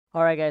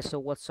Alright guys, so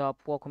what's up?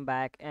 Welcome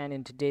back, and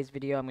in today's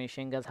video I'm going to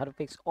show you guys how to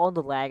fix all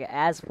the lag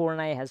as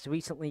Fortnite has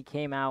recently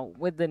came out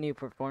with the new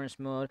performance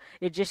mode.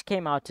 It just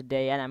came out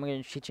today and I'm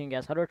going to be teaching you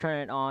guys how to turn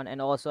it on,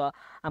 and also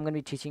I'm going to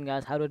be teaching you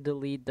guys how to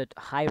delete the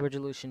high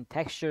resolution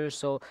textures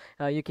so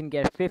you can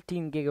get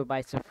 15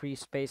 gigabytes of free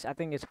space. I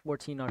think it's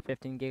 14 or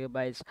 15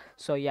 gigabytes.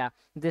 So yeah,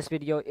 this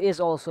video is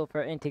also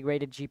for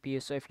integrated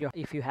GPU. So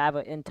if you have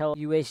an Intel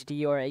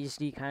UHD or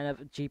HD kind of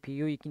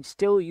GPU, you can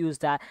still use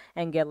that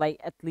and get like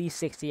at least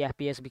 60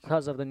 FPS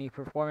because of the new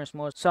performance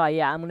mode. So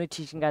yeah, I'm gonna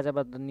teach you guys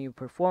about the new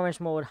performance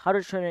mode, how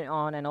to turn it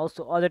on, and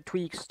also other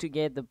tweaks to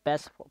get the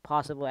best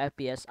possible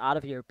FPS out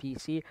of your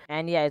PC.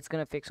 And yeah, it's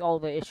gonna fix all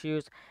the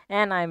issues.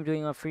 And I'm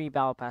doing a free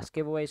battle pass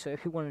giveaway, so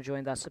if you want to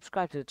join that,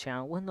 subscribe to the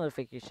channel with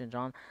notifications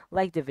on,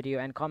 like the video,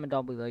 and comment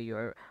down below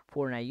your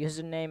Fortnite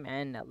username.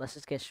 And let's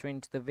just get straight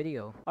into the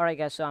video. Alright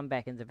guys, so I'm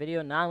back in the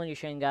video. Now I'm going to be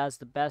showing you guys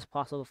the best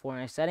possible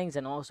Fortnite settings,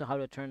 and also how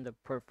to turn the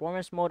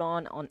performance mode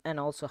on, and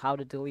also how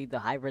to delete the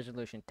high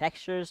resolution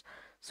textures.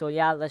 So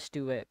yeah, let's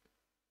do it.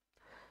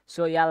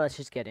 So yeah, let's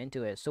just get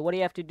into it. So what do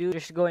you have to do?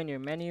 Just go in your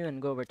menu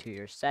and go over to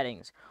your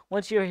settings.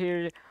 Once you're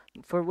here,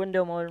 for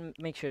window mode,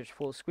 make sure it's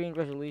full screen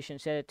resolution.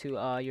 Set it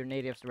to your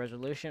native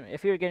resolution.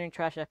 If you're getting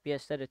trash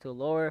FPS, set it to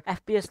lower.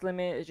 FPS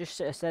limit, just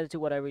set it to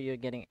whatever you're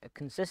getting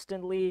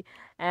consistently.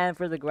 And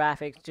for the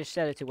graphics, just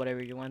set it to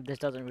whatever you want. This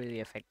doesn't really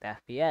affect the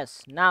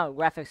FPS. Now,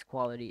 graphics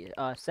quality,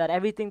 set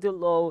everything to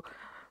low.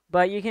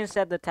 But you can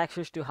set the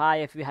textures to high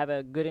if you have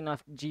a good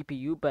enough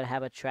GPU but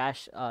have a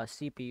trash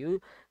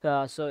CPU,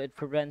 so it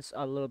prevents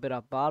a little bit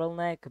of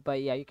bottleneck.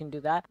 But yeah, you can do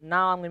that.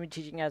 Now I'm going to be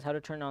teaching you guys how to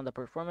turn on the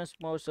performance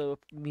mode. So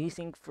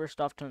VSync, first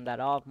off, turn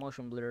that off.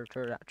 Motion blur,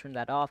 turn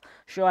that off.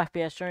 Show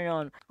FPS, turn it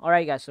on.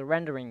 Alright guys, so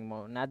rendering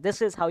mode. Now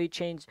this is how you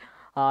change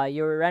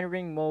your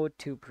rendering mode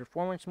to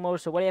performance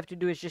mode. So what you have to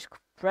do is just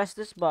press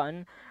this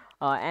button,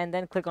 and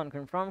then click on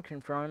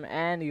confirm,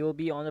 and you'll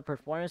be on the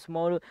performance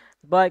mode.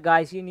 But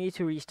guys, you need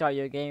to restart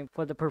your game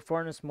for the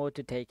performance mode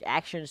to take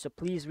action, so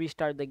please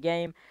restart the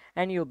game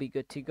and you'll be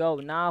good to go.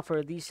 Now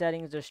for these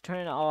settings, just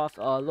turn off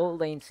low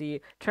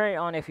latency, turn it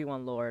on if you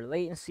want lower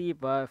latency,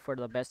 but for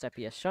the best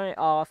FPS, turn it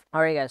off.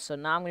 Alright guys, so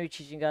now I'm going to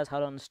be teaching you guys how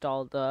to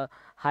install the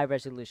high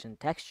resolution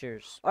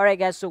textures. Alright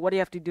guys, so what you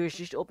have to do is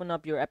just open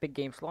up your Epic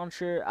Games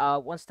launcher.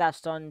 Once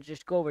that's done,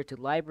 just go over to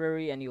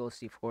library and you will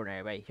see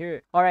Fortnite right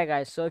here. Alright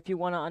guys, so if you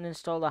want to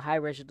uninstall the high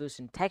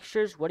resolution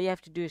textures, what you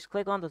have to do is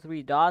click on the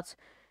three dots,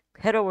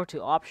 head over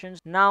to options.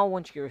 Now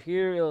once you're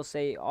here, it'll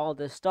say all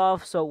this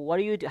stuff. So what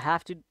do you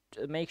have to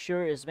make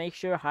sure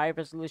high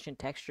resolution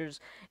textures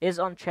is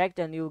unchecked,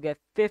 and you'll get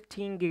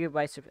 15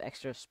 gigabytes of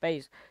extra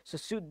space.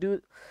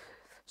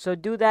 So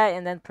do that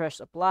and then press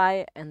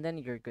apply, and then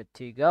you're good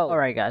to go.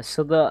 Alright guys,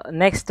 so the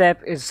next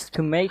step is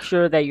to make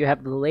sure that you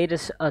have the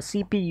latest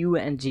CPU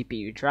and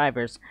GPU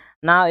drivers.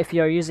 Now if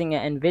you're using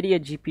an NVIDIA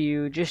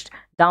GPU, just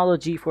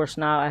download GeForce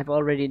Now. I've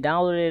already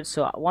downloaded it,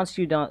 so once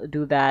you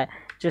do that,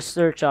 just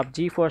search up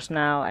GeForce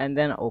Now and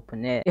then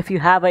open it. If you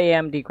have a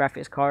AMD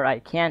graphics card, I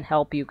can't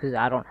help you because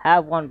I don't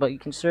have one, but you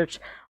can search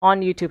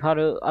on YouTube how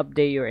to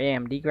update your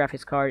AMD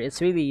graphics card. It's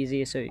really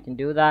easy, so you can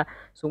do that.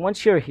 So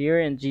once you're here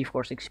in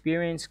GeForce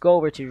Experience, go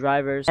over to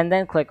drivers and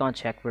then click on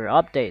check for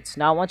updates.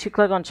 Now once you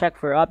click on check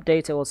for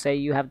updates, it will say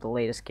you have the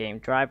latest game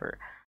driver.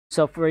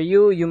 So for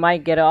you, you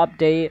might get an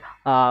update.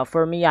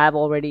 For me, I've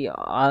already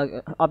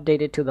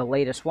updated to the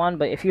latest one.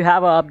 But if you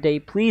have an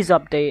update, please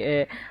update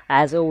it,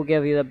 as it will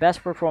give you the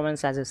best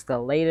performance, as it's the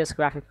latest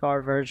graphic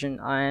card version,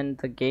 and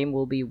the game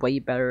will be way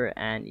better.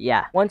 And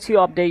yeah, once you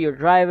update your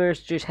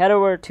drivers, just head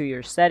over to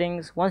your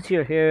settings. Once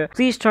you're here,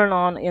 please turn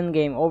on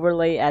in-game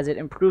overlay, as it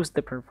improves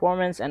the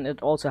performance, and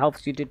it also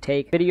helps you to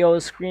take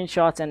videos,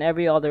 screenshots, and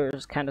every other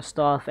kind of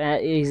stuff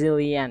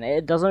easily, and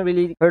it doesn't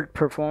really hurt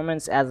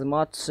performance as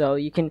much. So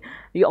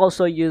you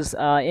also use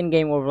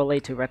in-game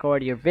overlay to record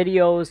your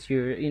videos,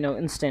 your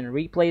instant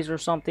replays or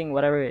something,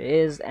 whatever it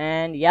is.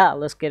 And yeah,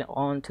 let's get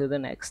on to the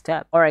next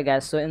step. Alright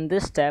guys, so in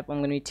this step I'm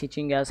going to be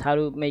teaching you guys how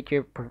to make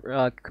your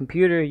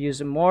computer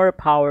use more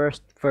power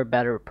for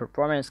better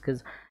performance,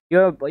 because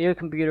your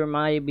computer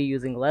might be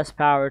using less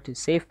power to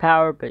save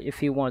power. But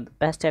if you want the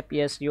best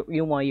FPS,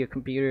 you want your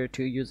computer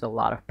to use a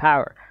lot of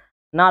power.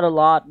 Not a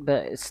lot,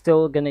 but it's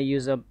still gonna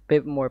use a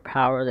bit more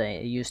power than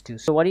it used to.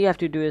 So what you have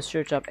to do is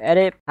search up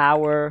edit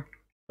power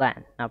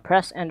LAN. Now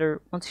press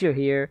enter. Once you're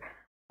here,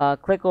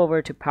 click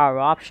over to power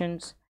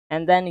options,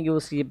 and then you'll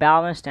see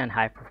balanced and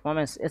high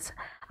performance.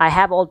 I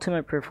have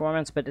ultimate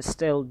performance, but it's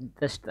still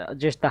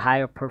just the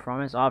higher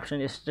performance option.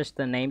 It's just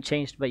the name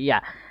changed. But yeah,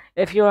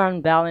 if you're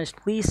unbalanced,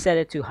 please set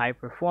it to high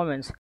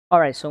performance.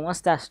 Alright, so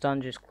once that's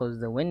done, just close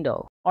the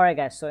window. Alright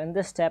guys, so in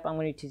this step I'm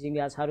going to be teaching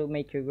you guys how to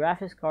make your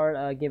graphics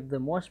card give the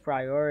most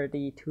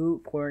priority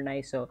to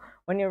Fortnite. So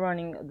when you're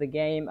running the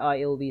game,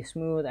 it'll be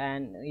smooth,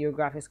 and your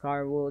graphics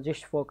card will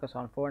just focus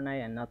on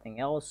Fortnite and nothing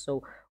else.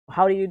 So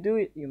how do you do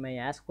it, you may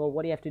ask? Well,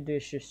 what you have to do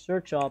is just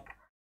search up,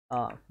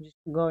 just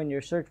go in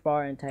your search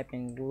bar and type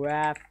in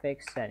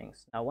graphics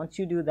settings. Now once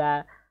you do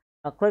that,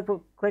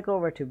 click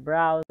over to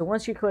browse. So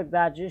once you click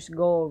that, just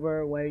go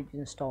over where you can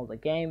install the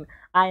game.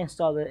 I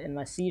installed it in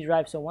my C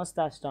drive, so once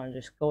that's done,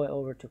 just go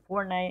over to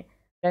Fortnite,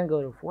 then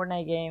go to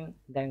Fortnite game,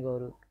 then go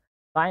to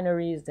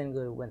binaries, then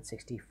go to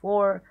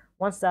Win64.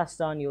 Once that's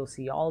done, you'll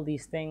see all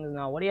these things.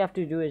 Now what you have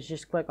to do is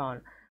just click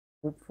on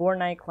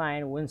Fortnite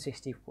client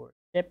Win64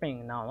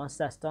 shipping. Now once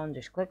that's done,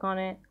 just click on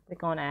it,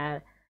 click on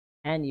add,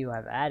 and you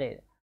have added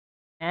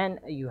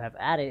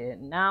it.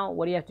 Now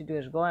what you have to do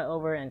is go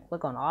over and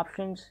click on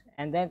options,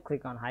 and then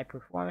click on high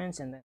performance,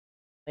 and then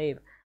save.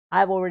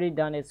 I've already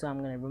done it, so I'm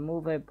going to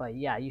remove it, but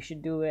yeah, you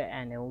should do it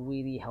and it will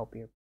really help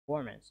your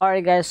performance.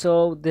 Alright guys,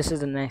 so this is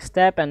the next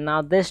step, and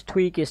now this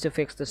tweak is to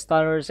fix the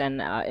stutters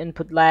and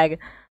input lag.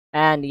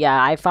 And yeah,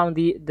 I found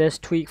this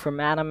tweak from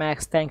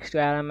Adamax. Thanks to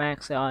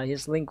Adamax.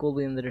 His link will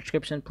be in the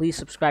description. Please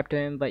subscribe to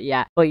him. But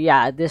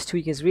yeah, this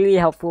tweak is really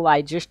helpful.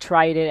 I just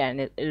tried it, and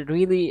it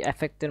really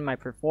affected my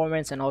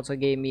performance, and also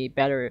gave me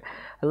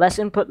less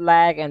input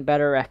lag and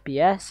better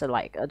FPS.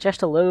 Like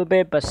just a little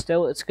bit, but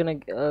still it's gonna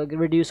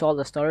reduce all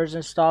the stutters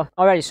and stuff.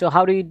 Alright, so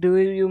how do you do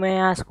it, you may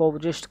ask? Well,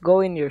 just go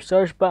in your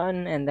search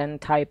button and then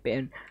type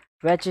in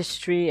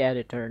registry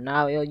editor.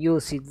 Now you'll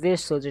see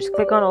this, so just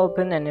click on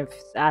open, and if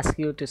it asks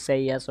you to say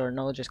yes or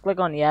no, just click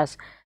on yes,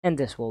 and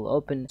this will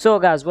open. So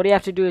guys, what you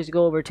have to do is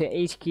go over to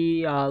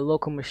HKey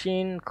local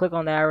machine, click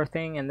on the arrow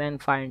thing, and then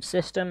find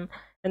system,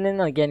 and then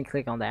again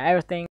click on the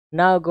arrow thing.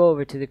 Now go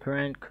over to the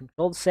current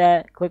control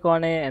set, click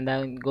on it, and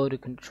then go to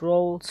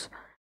controls.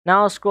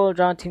 Now scroll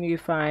down till you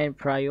find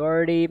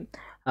priority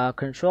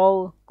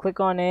control, click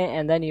on it,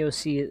 and then you'll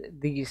see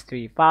these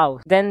three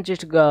files. Then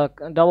just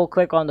double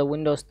click on the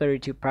Windows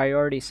 32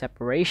 priority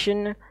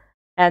separation,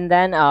 and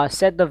then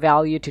set the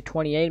value to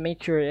 28.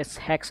 Make sure it's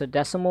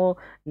hexadecimal,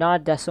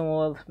 not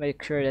decimal.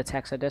 Make sure it's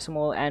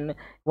hexadecimal, and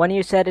when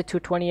you set it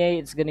to 28,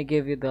 it's going to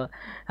give you the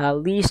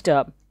least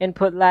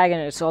input lag,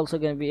 and it's also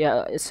going to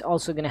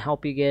be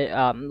help you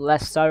get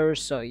less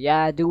stutters. So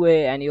yeah, do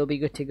it and you'll be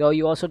good to go.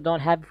 You also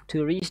don't have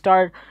to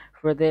restart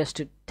for this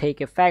to take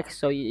effect,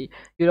 so you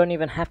don't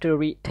even have to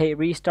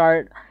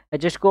restart.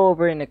 Just go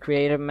over in the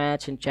creative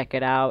match and check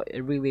it out.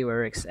 It really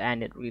works,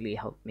 and it really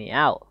helped me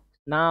out.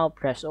 Now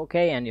press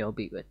OK, and you'll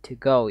be good to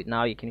go.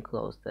 Now you can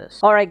close this.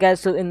 Alright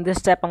guys, so in this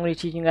step I'm going to be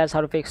teaching you guys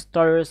how to fix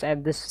stutters,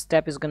 and this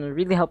step is going to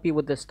really help you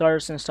with the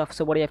stutters and stuff.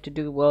 So what do you have to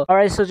do? Well,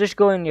 alright, so just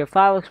go in your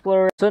file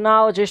explorer. So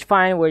now just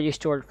find where you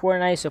stored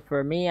Fortnite. So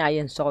for me, I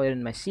installed it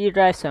in my C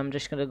drive, so I'm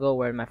just going to go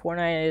where my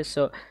Fortnite is.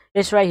 So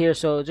it's right here.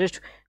 So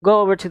just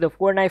go over to the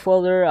Fortnite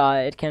folder.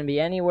 It can be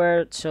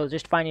anywhere, so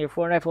just find your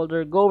Fortnite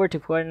folder, go over to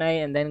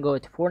Fortnite, and then go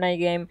to Fortnite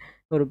game,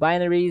 go to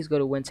binaries, go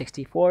to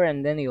Win64,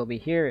 and then you'll be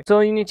here. So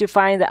you need to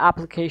find the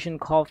application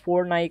called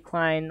Fortnite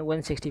client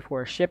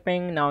Win64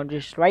 shipping. Now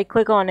just right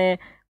click on it,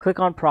 click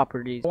on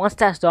properties. Once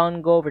that's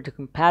done, go over to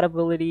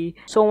compatibility.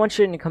 So once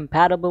you're in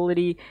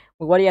compatibility,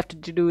 what you have to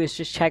do is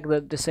just check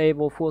the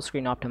disable full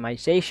screen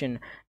optimization.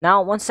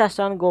 Now once that's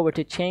done, go over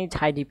to change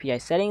high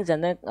DPI settings,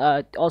 and then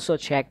also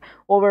check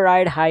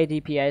override high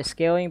DPI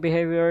scaling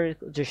behavior.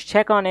 Just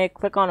check on it,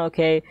 click on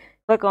OK,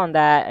 click on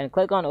that, and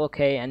click on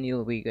OK, and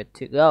you'll be good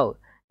to go.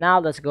 Now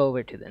let's go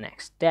over to the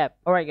next step.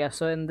 Alright guys,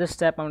 so in this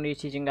step I'm going to be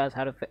teaching guys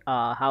how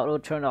to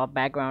turn off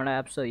background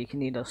apps, so you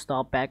can either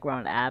stop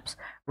background apps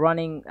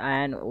running,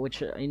 and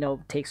which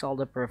takes all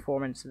the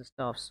performance and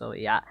stuff. So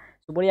yeah,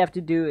 so what you have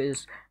to do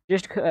is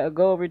just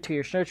go over to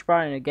your search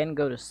bar, and again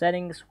go to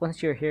settings.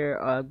 Once you're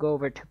here, go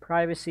over to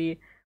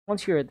privacy.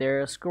 Once you're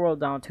there, scroll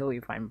down till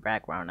you find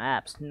background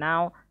apps.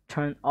 Now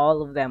turn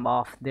all of them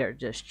off. They're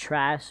just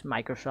trash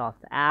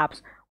Microsoft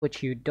apps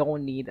which you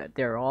don't need.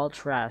 They're all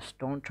trash.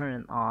 Don't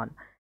turn it on.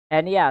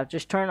 And yeah,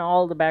 just turn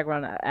all the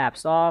background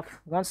apps off.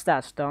 Once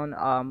that's done,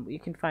 you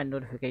can find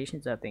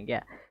notifications, I think.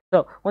 Yeah,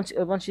 so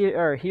once you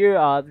are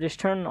here, just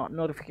turn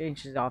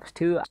notifications off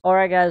too.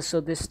 Alright guys, so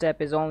this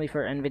step is only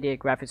for NVIDIA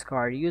graphics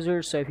card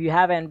users. So if you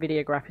have an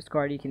NVIDIA graphics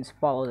card, you can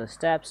follow the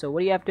steps. So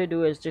what you have to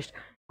do is just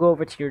go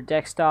over to your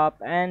desktop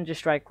and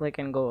just right click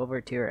and go over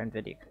to your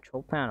NVIDIA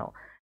control panel.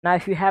 Now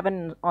if you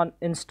haven't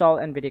installed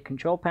NVIDIA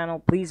control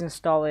panel, please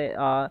install it.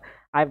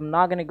 I'm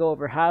not gonna go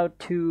over how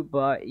to,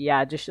 but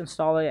yeah, just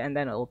install it and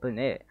then open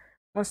it.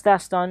 Once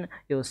that's done,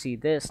 you'll see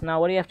this. Now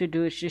what you have to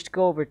do is just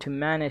go over to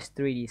manage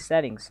 3D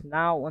settings.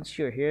 Now once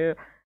you're here,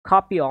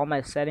 copy all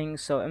my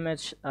settings. So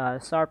image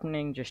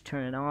sharpening, just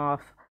turn it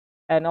off,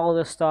 and all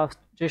this stuff,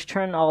 just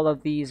turn all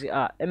of these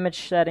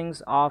image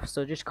settings off.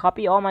 So just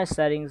copy all my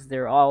settings.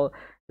 They're all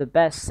the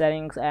best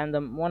settings,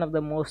 and one of the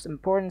most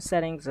important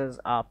settings is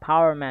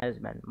power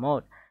management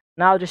mode.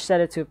 Now just set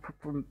it to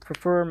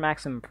prefer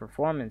maximum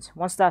performance.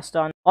 Once that's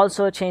done,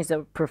 also change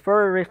the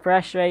prefer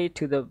refresh rate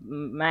to the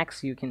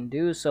max you can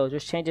do. So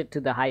just change it to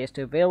the highest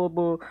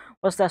available.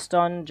 Once that's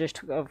done,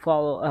 just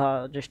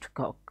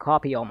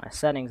copy all my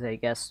settings, I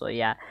guess. So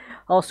yeah,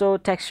 also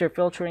texture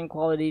filtering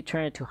quality,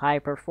 turn it to high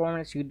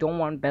performance. You don't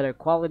want better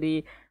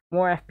quality.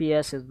 more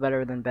FPS is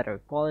better than better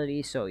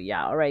quality. So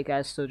yeah, alright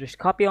guys, so just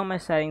copy all my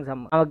settings.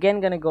 I'm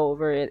again gonna go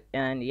over it,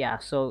 and yeah,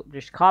 so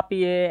just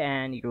copy it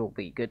and you'll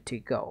be good to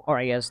go.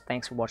 Alright guys,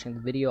 thanks for watching the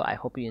video. I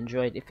hope you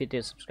enjoyed. If you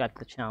did, subscribe to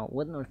the channel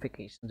with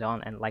notifications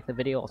on and like the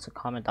video. Also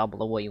comment down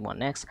below what you want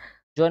next.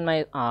 Join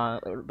my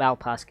Battle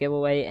Pass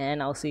giveaway,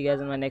 and I'll see you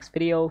guys in my next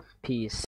video. Peace.